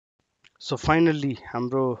So finally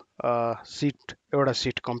हाम्रो एउटा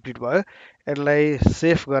seat complete भयो। यसलाई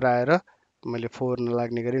सेफ गराएर मैले फोहोर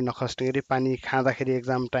नलाग्ने गरी नखस्ने गरी पानी खाँदाखेरि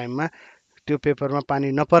एक्जाम टाइममा त्यो पेपरमा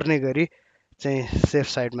पानी नपर्ने गरी चाहिँ सेफ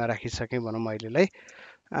साइडमा राखिसकेँ भनौँ अहिलेलाई।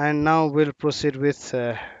 And now will processed with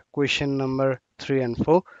question number 3 and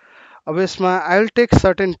 4। अब यसमा I will take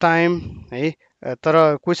certain time है, तर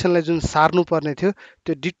क्वेसनलाई जुन सार्नु पर्ने थियो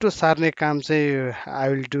त्यो डिटो सार्ने काम चाहिँ I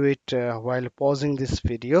will do it while पजिङ this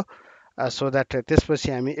video, so that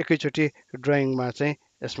त्यसपछि हामी एकैचोटि ड्रइङमा चाहिँ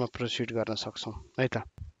यसमा प्रोसिड गर्न सक्छौँ है त।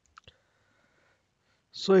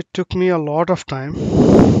 So it took me a lot of time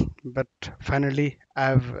but finally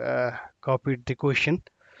I have copied the question.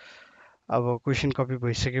 अब क्वेसन कपी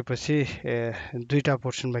भइसकेपछि दुईवटा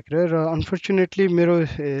पोर्सन बाँकी रह्यो र अनफर्चुनेटली मेरो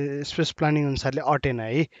स्पेस प्लानिङ अनुसारले अटेन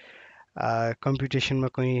है। कम्प्युटेसनमा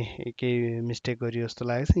कहीँ केही मिस्टेक गरियो जस्तो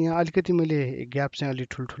लागेको छ। यहाँ अलिकति मैले ग्याप चाहिँ अलि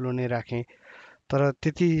ठुल्ठुलो नै राखेँ, तर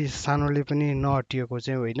त्यति सानोले पनि नअटिएको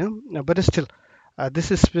चाहिँ होइन। But still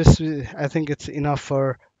this space I think it's enough for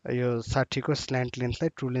यो 60 को स्ल्यान्ट लेन्थलाई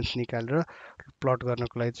ट्रु लेन्थ निकालेर प्लट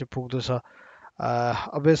गर्नको लागि चाहिँ पुग्दो छ।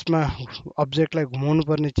 अब यसमा अब्जेक्टलाई घुमाउनु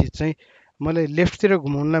पर्ने चिज चाहिँ मलाई लेफ्टतिर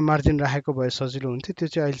घुमाउनुलाई मार्जिन राखेको भए सजिलो हुन्थ्यो, त्यो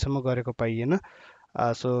चाहिँ अहिलेसम्म गरेको पाइएन।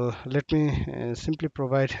 So let me simply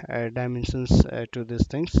provide dimensions to these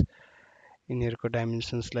things. यिनीहरूको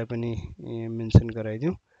डाइमेन्सन्सलाई पनि मेन्सन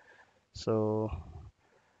गराइदिउँ। सो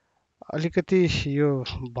अलिकति यो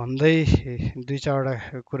भन्दै दुई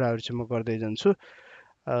चारवटा कुराहरू चाहिँ म गर्दै जान्छु।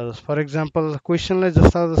 फर इक्जाम्पल क्वेसनलाई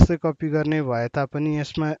जस्ता जस्तै कपी गर्ने भए तापनि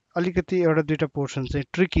यसमा अलिकति एउटा दुईवटा पोर्सन चाहिँ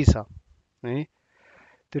ट्रिकी छ है।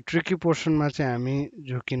 त्यो ट्रिकी पोर्सनमा चाहिँ हामी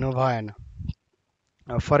झुकिनु भएन।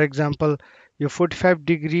 फर इक्जाम्पल यो 45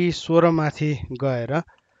 डिग्री 16 माथि गएर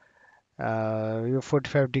यो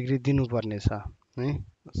 45 डिग्री दिनुपर्ने छ है।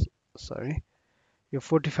 सरी, यो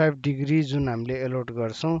 45 डिग्री जुन हामीले एलोट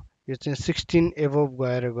गर्छौँ यो चाहिँ 16 एभोभ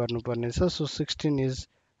गएर गर्नुपर्ने छ। सो 16 इज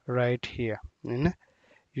राइट हियर होइन।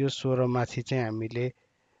 यो 16 माथि चाहिँ हामीले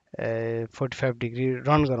 45 डिग्री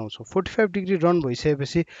रन गराउँछौँ। 45 डिग्री रन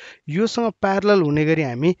भइसकेपछि योसँग प्यारलल हुने गरी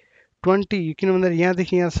हामी 20, किन भन्दा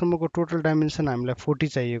यहाँदेखि यहाँसम्मको टोटल डाइमेन्सन हामीलाई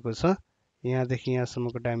 40 चाहिएको छ। यहाँदेखि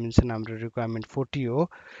यहाँसम्मको डाइमेन्सन हाम्रो रिक्वायरमेन्ट 40 हो।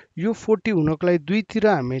 यो 40 हुनको लागि दुईतिर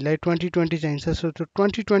हामीलाई 20-20 चाहिन्छ। सो त्यो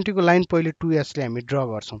 20-20 को लाइन पहिले 2s ले हामी ड्र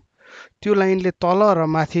गर्छौँ। त्यो लाइनले तल र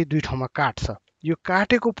माथि दुई ठाउँमा काट्छ। यो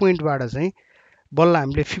काटेको पोइन्टबाट चाहिँ बल्ल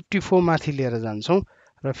हामीले 54 माथि लिएर जान्छौँ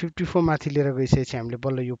र 54 माथि लिएर गइसकेपछि हामीले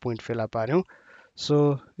बल्ल यो पोइन्ट फेला पार्यौँ। सो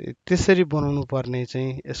त्यसरी बनाउनु पर्ने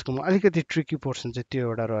चाहिँ यसकोमा अलिकति ट्रिकी पोर्सन चाहिँ त्यो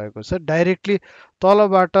एउटा रहेको छ। डाइरेक्टली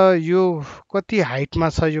तलबाट यो कति हाइटमा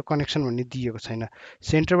छ यो कनेक्सन भन्ने दिएको छैन,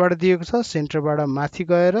 सेन्टरबाट दिएको छ। सेन्टरबाट माथि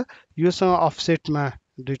गएर योसँग अफसेटमा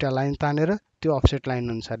दुईवटा लाइन तानेर त्यो अफसेट लाइन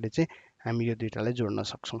अनुसारले चाहिँ हामी यो दुईवटालाई जोड्न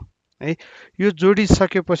सक्छौँ है। यो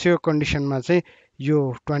जोडिसकेपछिको कन्डिसनमा चाहिँ यो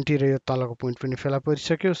 20 र यो तलको पोइन्ट पनि फेला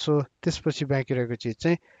परिसक्यो। सो त्यसपछि बाँकी रहेको चिज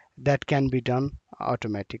चाहिँ that can be done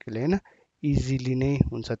automatically होइन, इजिली नै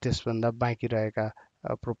हुन्छ त्यसभन्दा बाँकी रहेका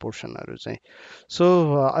प्रोपोर्सनहरू चाहिँ। सो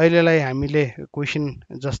अहिलेलाई हामीले क्वेसन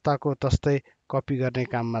जस्ताको तस्तै कपी गर्ने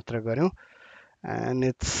काम मात्र गऱ्यौँ and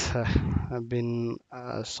it's been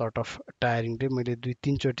sort of tiring day. मैले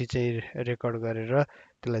 2-3 चोटि चाहिँ रेकर्ड गरेर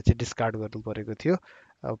त्यसलाई चाहिँ डिस्कार्ड गर्नु परेको थियो,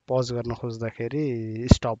 पज गर्न खोज्दाखेरि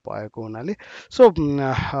स्टप भएको हुनाले। So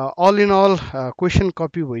all in all question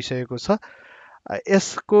copy भइसकेको छ।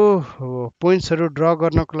 यसको पोइन्ट्सहरू ड्र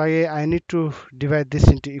गर्नको लागि I need to divide this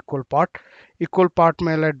into equal part. Equal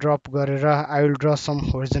पार्टमा यसलाई ड्रप गरेर I will draw some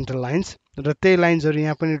horizontal lines र त्यही लाइन्सहरू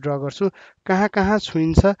यहाँ पनि ड्र गर्छु। कहाँ कहाँ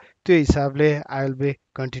छुइन्छ त्यो हिसाबले I will be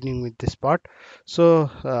continuing with this part. So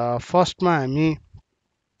फर्स्टमा हामी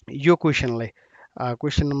यो क्वेसनलाई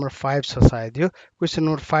क्वेसन नम्बर 5 छ सायद, यो क्वेसन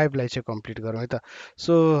नम्बर 5 लाई चाहिँ कम्प्लिट गरौँ है त।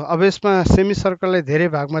 सो अब यसमा सेमी सर्कललाई धेरै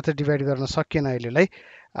भागमा त डिभाइड गर्न सकिएन अहिलेलाई।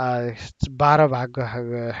 12 भाग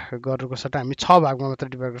गर्नुको सट्टा हामी 6 भागमा मात्र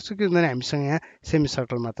डिभाइड गर्छौँ किनभने हामीसँग यहाँ सेमी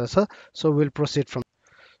सर्कल मात्र छ। So will processed from.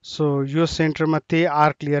 So यो सेन्टरमा त्यही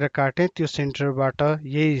आर्क लिएर काटेँ, त्यो सेन्टरबाट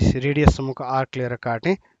यही रेडियससम्मको आर्क लिएर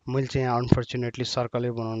काटेँ। मैले चाहिँ यहाँ अनफर्चुनेटली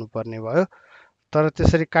सर्कलै बनाउनु पर्ने भयो, तर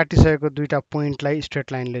त्यसरी काटिसकेको दुईवटा पोइन्टलाई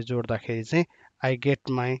स्ट्रेट लाइनले जोड्दाखेरि चाहिँ I get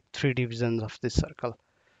my 3 डिभिजन्स of this circle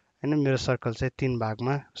होइन। मेरो सर्कल चाहिँ 3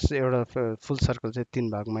 भागमा, एउटा फुल सर्कल चाहिँ 3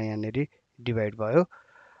 भागमा यहाँनिर डिभाइड भयो।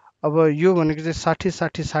 अब यो भनेको चाहिँ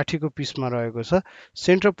 60-60-60 को पिसमा रहेको छ।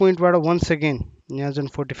 सेन्टर पोइन्टबाट वन्स अगेन यहाँ जुन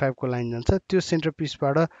 45 को लाइन जान्छ त्यो सेन्टर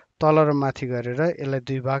पिसबाट तल र माथि गरेर यसलाई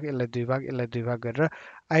दुई भाग, यसलाई दुई भाग, यसलाई दुई भाग गरेर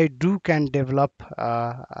I do can develop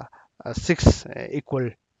 6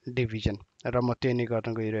 equal division र म त्यही नै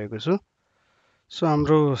गर्न गइरहेको छु। सो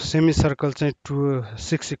हाम्रो सेमी सर्कल चाहिँ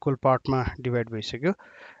 6 इक्वल पार्टमा डिभाइड भइसक्यो.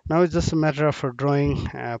 Now it's just matter of drawing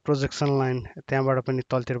projection line. त्यहाँबाट पनि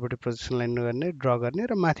तलतिरपट्टि प्रोजेक्सन लाइन गर्ने ड्र गर्ने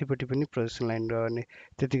र माथिपट्टि पनि प्रोजेक्सन लाइन गर्ने.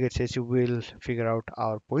 त्यति गरिसकेपछि will figure out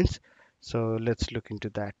our points. So let's look into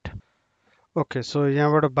that. Okay, so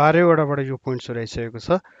यहाँबाट 12वटाबाट यो पोइन्ट्सहरू आइसकेको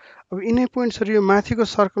छ. अब यिनै पोइन्ट्सहरू यो माथिको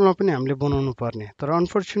सर्कलमा पनि हामीले बनाउनु पर्ने, तर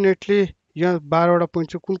अनफर्चुनेटली यहाँ 12वटा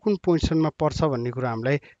पोइन्ट चाहिँ कुन कुन पोजिसनमा पर्छ भन्ने कुरा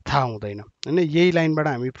हामीलाई थाहा हुँदैन होइन. यही लाइनबाट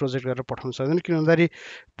हामी प्रोजेक्ट गरेर पठाउन सक्दैन, किन भन्दाखेरि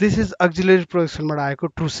दिस इज अक्जिलरी प्रोजेक्सनबाट आएको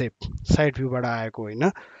ट्रु सेप, साइड भ्यूबाट आएको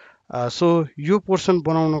होइन. सो यो पोर्सन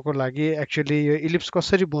बनाउनको लागि एक्चुअली यो इलिप्स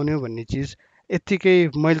कसरी बन्यो भन्ने चिज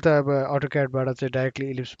यत्तिकै मैले त अब अटोक्याडबाट चाहिँ डाइरेक्टली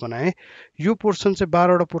इलिप्स बनाएँ. यो पोर्सन चाहिँ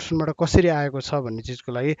 12वटा पोर्सनबाट कसरी आएको छ भन्ने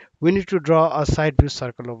चिजको लागि we need to draw a side view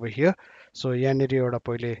circle over here. So यहाँनिर एउटा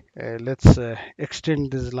पहिले लेट्स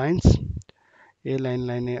एक्सटेन्ड दिस लाइन्स. यो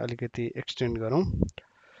लाइनलाई नै अलिकति एक्सटेन्ड गरौँ.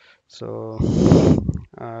 So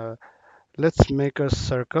let's make a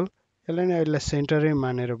circle. यसलाई नै अहिले सेन्टरै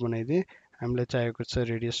मानेर बनाइदिएँ. हामीलाई चाहिएको छ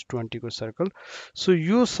रेडियस 20 को सर्कल. सो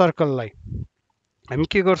यो सर्कललाई हामी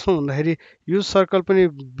के गर्छौँ भन्दाखेरि यो सर्कल पनि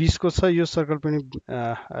 20 को छ, यो सर्कल पनि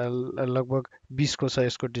लगभग 20 को छ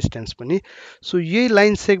यसको डिस्टेन्स पनि. सो यही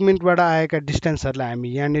लाइन सेगमेन्टबाट आएका डिस्टेन्सहरूलाई हामी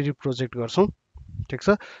यहाँनिर प्रोजेक्ट गर्छौँ. ठिक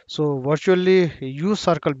छ. सो भर्चुअल्ली यो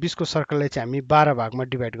सर्कल 20 को सर्कललाई चाहिँ हामी 12 भागमा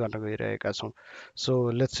डिभाइड गर्न गइरहेका छौँ.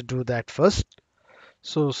 So let's do that first.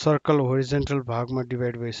 So circle horizontal भागमा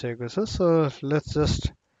डिभाइड भइसकेको छ. सो लेट्स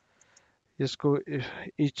जस्ट यसको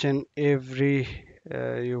इच एन्ड एभ्री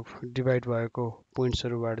यो डिभाइड भएको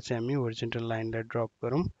पोइन्ट्सहरूबाट चाहिँ हामी होरिजेन्टल लाइनलाई ड्रप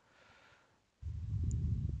गरौँ.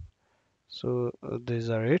 So these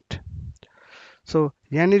are it. So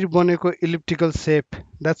यहाँनिर बनेको elliptical shape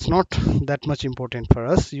that's not that much important for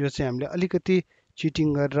अस. यो चाहिँ हामीले अलिकति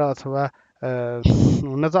चिटिङ गरेर अथवा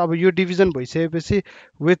हुन त अब यो डिभिजन भइसकेपछि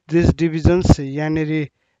विथ दिस डिभिजन्स यहाँनिर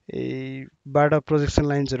बाट प्रोजेक्सन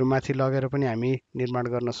लाइन्सहरू माथि लगेर पनि हामी निर्माण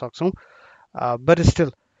गर्न सक्छौँ. बट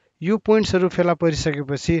स्टिल यो पोइन्ट्सहरू फेला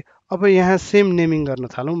परिसकेपछि अब यहाँ सेम नेमिङ गर्न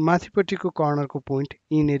थालौँ. माथिपट्टिको कर्नरको पोइन्ट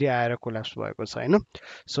यिनीहरू आएर कोल्याप्स भएको छ होइन.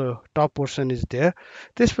 So top portion is there.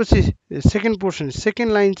 त्यसपछि सेकेन्ड पोर्सन,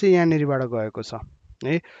 सेकेन्ड लाइन चाहिँ यहाँनिरबाट गएको छ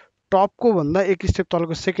है. टपको भन्दा एक स्टेप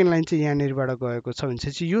तलको सेकेन्ड लाइन चाहिँ यहाँनिरबाट गएको छ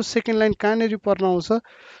भनेपछि यो सेकेन्ड लाइन कहाँनिर पर्न आउँछ.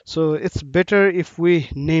 So it's better if we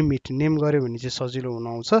name it. Name गऱ्यो भने चाहिँ सजिलो हुन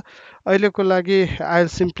आउँछ. अहिलेको लागि I will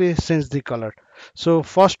simply change the colour. So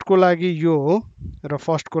फर्स्टको लागि यो हो र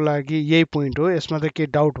फर्स्टको लागि यही पोइन्ट हो, यसमा त केही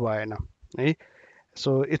डाउट भएन है.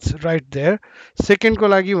 So it's right there. सेकेन्डको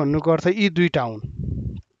लागि भन्नुको अर्थ यी दुईटा हुन्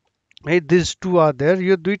है. This to are there.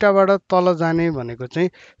 यो दुईटाबाट तल जाने भनेको चाहिँ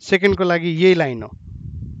सेकेन्डको लागि यही लाइन हो.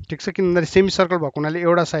 ठिक छ. किनभने सेमी सर्कल भएको हुनाले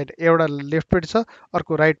एउटा साइड एउटा लेफ्टपट्टि छ,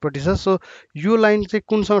 अर्को राइटपट्टि छ. सो यो लाइन चाहिँ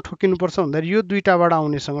कुनसँग ठोकिनुपर्छ भन्दाखेरि यो दुईटाबाट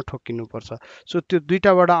आउनेसँग ठोकिनुपर्छ. सो त्यो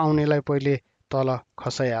दुईटाबाट आउनेलाई पहिले तल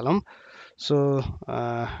खसाइहालौँ. सो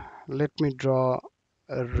लेट मी ड्र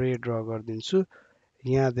रे ड्र गरिदिन्छु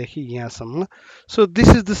यहाँदेखि यहाँसम्म. So this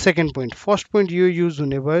is the second point. First point यो युज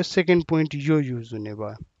हुने भयो, सेकेन्ड पोइन्ट यो युज हुने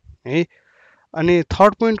भयो है. अनि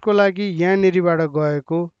थर्ड पोइन्टको लागि यहाँनिरबाट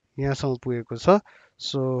गएको यहाँसम्म पुगेको छ.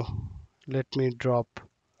 सो लेट मी ड्रप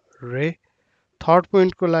रे. थर्ड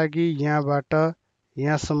पोइन्टको लागि यहाँबाट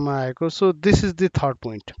यहाँसम्म आएको. So this is the third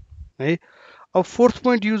point है. अब फोर्थ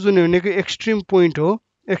पोइन्ट युज हुने भनेको एक्सट्रिम पोइन्ट हो.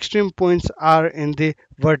 Extreme points are in the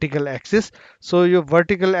vertical axis. So यो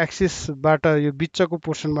भर्टिकल एक्सिसबाट यो बिचको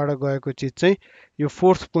पोर्सनबाट गएको चिज चाहिँ यो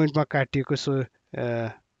फोर्थ पोइन्टमा काटिएको. सो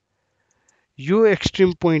यो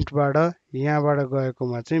एक्सट्रिम पोइन्टबाट यहाँबाट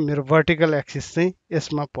गएकोमा चाहिँ मेरो भर्टिकल एक्सिस चाहिँ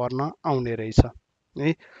यसमा पर्न आउने रहेछ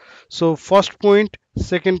है. So first point,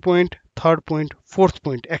 second point, third point, fourth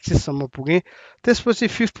point एक्सिससम्म पुगेँ. त्यसपछि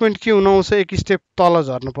फिफ्थ पोइन्ट के हुन आउँछ, एक स्टेप तल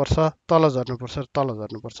झर्नुपर्छ, तल झर्नुपर्छ, तल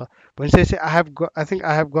झर्नुपर्छ भनिसकेपछि I think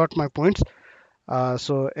I have got my points.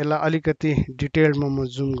 So यसलाई अलिकति डिटेल्डमा म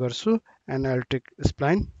जुम गर्छु and I will take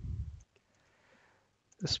spline.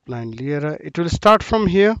 Spline लिएर it will start from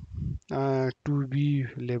here. 2B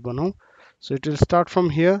ले बनाऊ. So it will start from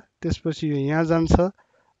here. त्यसपछि यो यहाँ जान्छ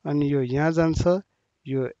अनि यो यहाँ जान्छ,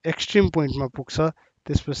 यो एक्सट्रिम पोइन्टमा पुग्छ.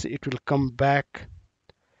 त्यसपछि it will come back,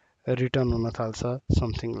 return हुन थाल्छ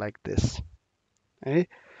समथिङ लाइक दिस है.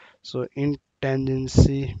 सो इन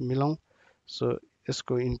टेन्जेन्सी मिलाउँ. सो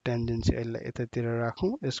यसको इन टेन्जेन्सी यसलाई यतातिर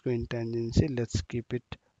राखौँ. यसको in टेन्जेन्सी let's keep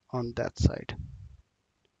it on that side.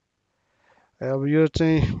 अब यो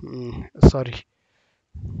चाहिँ सरी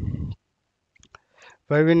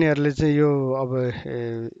भाइ बहिनीहरूले चाहिँ यो अब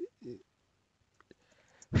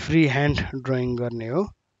फ्री ह्यान्ड ड्रइङ गर्ने हो.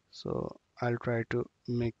 So I'll try to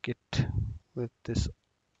make it with this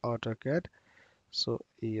AutoCAD. So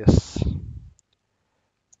yes,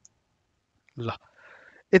 ल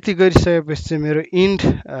यति गरिसकेपछि चाहिँ मेरो इन्ड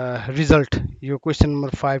रिजल्ट यो क्वेसन नम्बर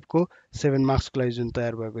 5 को 7 मार्क्सको लागि जुन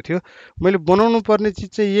तयार भएको थियो, मैले बनाउनु पर्ने चिज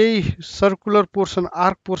चाहिँ यही सर्कुलर पोर्सन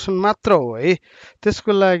आर्क पोर्सन मात्र हो है।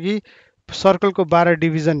 त्यसको लागि सर्कलको 12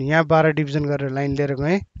 डिभिजन, यहाँ 12 डिभिजन गरेर लाइन लिएर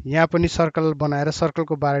गएँ, यहाँ पनि सर्कल बनाएर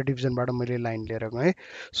सर्कलको 12 डिभिजनबाट मैले लाइन लिएर गएँ।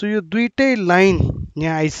 सो यो दुईटै लाइन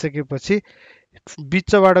यहाँ आइसकेपछि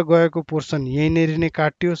बिचबाट गएको पोर्सन यहीँनेरि नै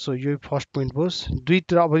काट्यो। सो यो फर्स्ट पोइन्ट भयो।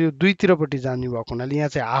 दुईतिर अब यो दुईतिरपट्टि जाने भएको हुनाले यहाँ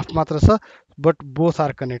चाहिँ हाफ मात्र छ, but both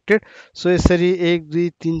are connected. So यसरी 1 2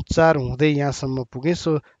 3 4 हुँदै यहाँसम्म पुगेँ।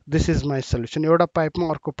 So this is my solution. एउटा पाइपमा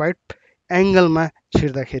अर्को पाइप एङ्गलमा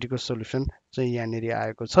छिर्दाखेरिको सल्युसन चाहिँ यहाँनिर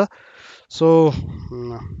आएको छ। सो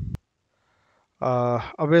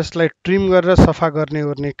अब यसलाई ट्रिम गरेर सफा गर्ने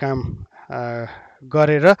ओर्ने काम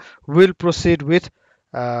गरेर will processed with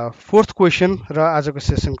fourth question र आजको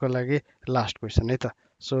सेसनको लागि लास्ट क्वेसन है त।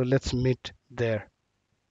 So let's meet there.